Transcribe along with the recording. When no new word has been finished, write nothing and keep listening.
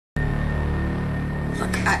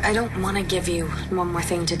Look, I don't want to give you one more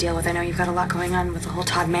thing to deal with. I know you've got a lot going on with the whole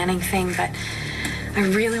Todd Manning thing, but I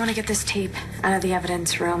really want to get this tape out of the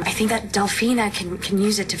evidence room. I think that Delphina can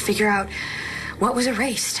use it to figure out what was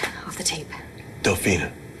erased off the tape.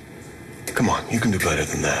 Delphina, come on, you can do better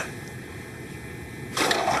than that.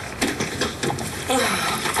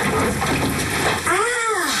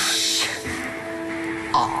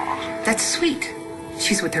 Aw, that's sweet.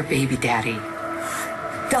 She's with her baby daddy.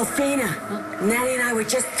 Delphina, Natty and I were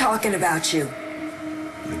just talking about you.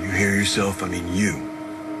 When you hear yourself, I mean you.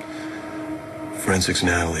 Forensics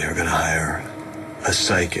Natalie are gonna hire a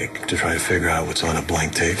psychic to try to figure out what's on a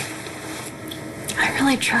blank tape. I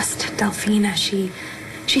really trust Delphina.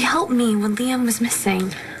 She helped me when Liam was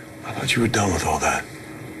missing. I thought you were done with all that.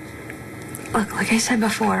 Look, like I said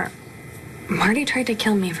before, Marty tried to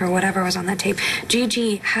kill me for whatever was on that tape.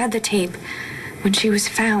 Gigi had the tape when she was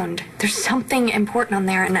found. There's something important on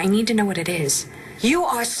there, and I need to know what it is. You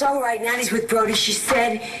are so right. Natty's with Brody. She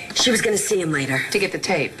said she was going to see him later. To get the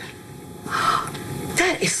tape.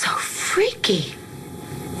 That is so freaky.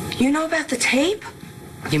 You know about the tape?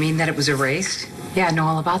 You mean that it was erased? Yeah, I know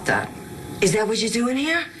all about that. Is that what you're doing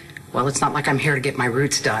here? Well, it's not like I'm here to get my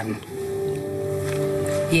roots done.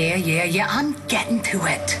 Yeah, I'm getting to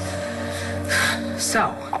it.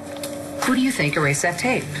 So, who do you think erased that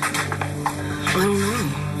tape? I don't know.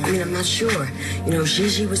 I mean, I'm not sure. You know,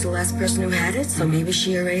 Gigi was the last person who had it, so maybe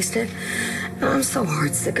she erased it. I'm so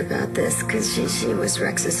heartsick about this, because Gigi was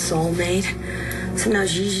Rex's soulmate. So now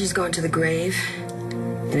Gigi's going to the grave,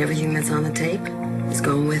 and everything that's on the tape is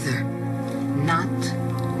going with her. Not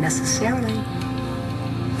necessarily.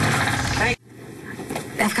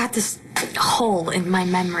 I've got this hole in my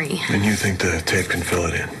memory. And you think the tape can fill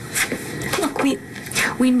it in? Look,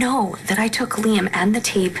 we know that I took Liam and the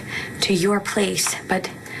tape to your place, but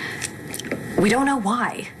we don't know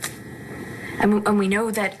why. And we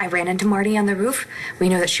know that I ran into Marty on the roof. We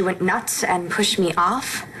know that she went nuts and pushed me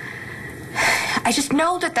off. I just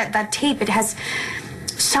know that tape, it has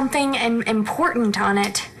something important on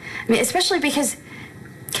it. I mean, especially because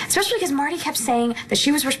Marty kept saying that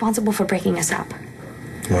she was responsible for breaking us up.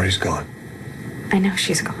 Marty's gone. I know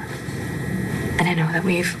she's gone. And I know that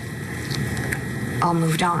we've all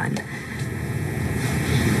moved on.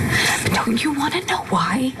 But don't you want to know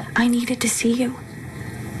why I needed to see you?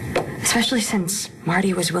 Especially since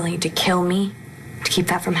Marty was willing to kill me to keep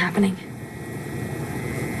that from happening.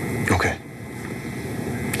 Okay.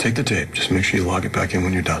 Take the tape. Just make sure you log it back in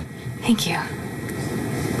when you're done. Thank you.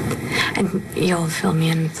 And you'll fill me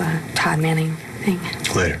in with the Todd Manning thing.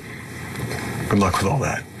 Later. Good luck with all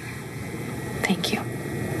that. Thank you.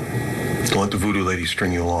 Don't let the voodoo lady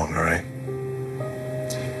string you along, all right?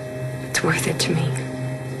 It's worth it to me.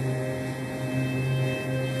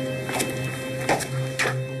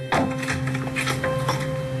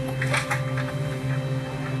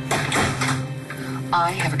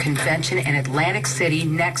 I have a convention in Atlantic City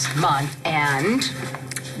next month, and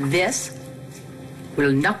this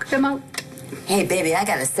will knock them out. Hey, baby, I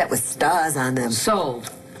got a set with stars on them. Sold.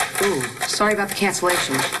 Ooh, sorry about the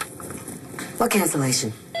cancellation. What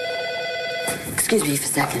cancellation? Excuse me for a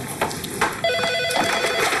second.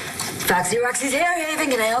 Roxy's Hair Haven,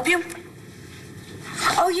 can I help you?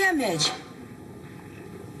 Oh, yeah, Midge.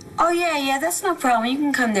 Oh, yeah, that's no problem. You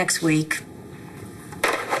can come next week.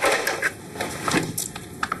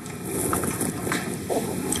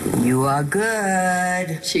 You are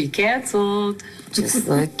good. She canceled. Just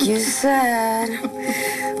like you said.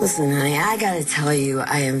 Listen, honey, I gotta tell you,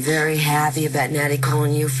 I am very happy about Natty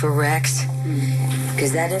calling you for Rex.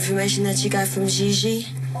 Because that information that you got from Gigi,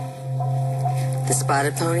 the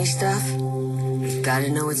spotted pony stuff, you've gotta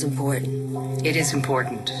know it's important. It is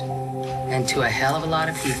important. And to a hell of a lot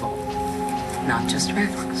of people. Not just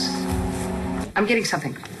Rex. I'm getting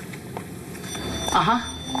something. Uh-huh.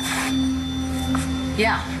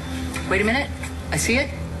 Yeah. Wait a minute. I see it.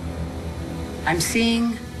 I'm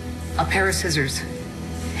seeing a pair of scissors.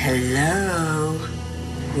 Hello.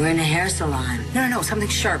 We're in a hair salon. No, something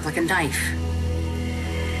sharp, like a knife.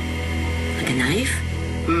 Like a knife?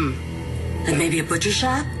 Like maybe a butcher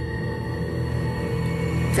shop?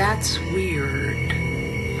 That's weird.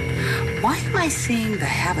 Why am I seeing the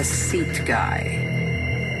have a seat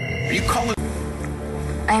guy? Are you calling?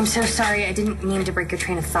 I am so sorry. I didn't mean to break your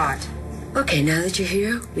train of thought. Okay, now that you're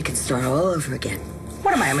here, we can start all over again.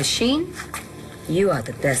 What am I, a machine? You are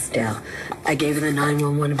the best, Del. I gave her the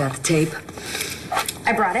 911 about the tape.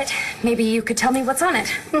 I brought it. Maybe you could tell me what's on it.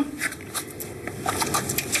 Ow,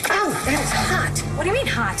 that is hot. What do you mean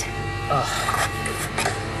hot?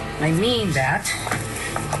 I mean that.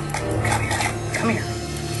 Come here.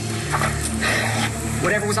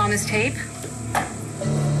 Whatever was on this tape,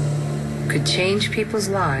 could change people's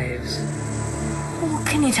lives. Well,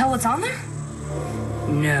 can you tell what's on there?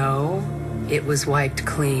 No, it was wiped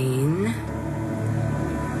clean.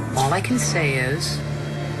 All I can say is,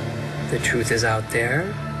 the truth is out there.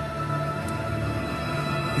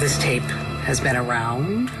 This tape has been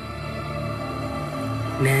around.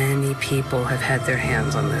 Many people have had their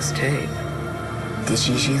hands on this tape. Did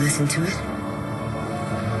Gigi listen to it?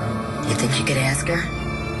 You think you could ask her?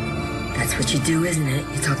 That's what you do, isn't it?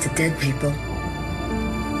 You talk to dead people.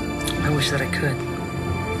 I wish that I could.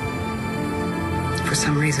 For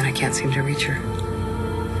some reason, I can't seem to reach her.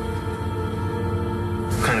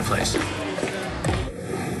 What kind of place?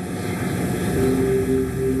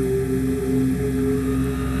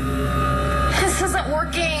 This isn't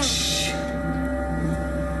working. Shh.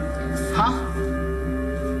 Huh?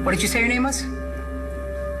 What did you say your name was?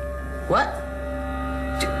 What?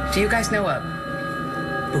 Do you guys know a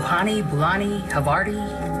Bulani, Havarti?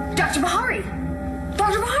 Dr. Bahari!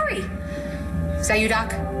 Dr. Bahari! Is that you, Doc?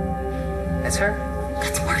 That's her?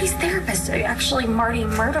 That's Marty's therapist. Actually, Marty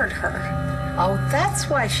murdered her. Oh, that's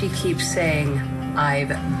why she keeps saying, I've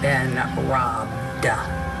been robbed.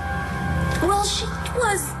 Well, she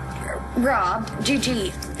was robbed.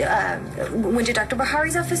 Gigi went to Dr.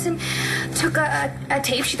 Bahari's office and took a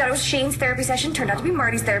tape. She thought it was Shane's therapy session. Turned out to be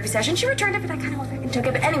Marty's therapy session. She returned it, but I kind of went back and took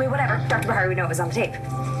it. But anyway, whatever. Dr. Bahari would know it was on the tape.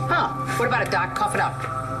 Huh? What about it, Doc? Cough it up.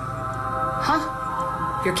 Huh?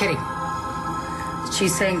 You're kidding.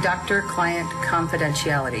 She's saying doctor-client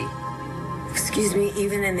confidentiality. Excuse me,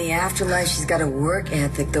 even in the afterlife, she's got a work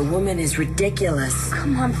ethic. The woman is ridiculous.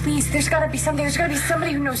 Come on, please. There's got to be something. There's got to be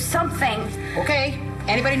somebody who knows something. Okay.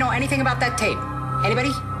 Anybody know anything about that tape?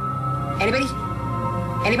 Anybody? Anybody?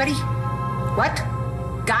 Anybody? What?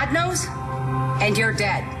 God knows? And you're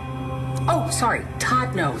dead. Oh, sorry.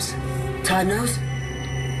 Todd knows. Todd knows?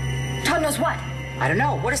 Todd knows what? I don't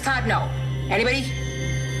know. What does Todd know? Anybody?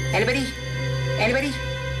 Anybody? Anybody?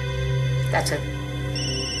 That's it.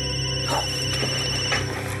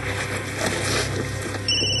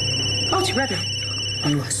 Oh, it's your brother.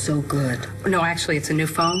 You are so good. No, actually, it's a new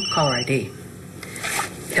phone. Caller ID.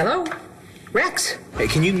 Hello? Rex? Hey,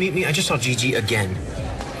 can you meet me? I just saw Gigi again.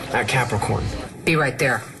 At Capricorn. Be right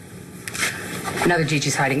there. Another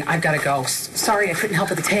Gigi's hiding. I've got to go. Sorry, I couldn't help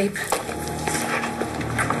with the tape.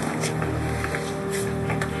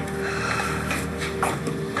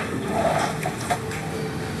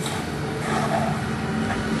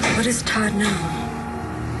 What does Todd know?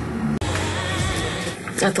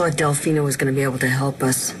 I thought Delphina was going to be able to help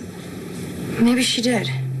us. Maybe she did.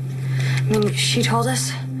 I mean, she told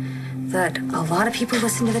us that a lot of people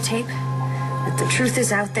listen to the tape, that the truth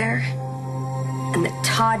is out there, and that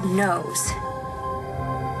Todd knows.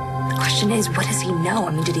 The question is, what does he know?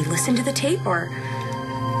 I mean, did he listen to the tape or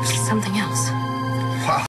something else?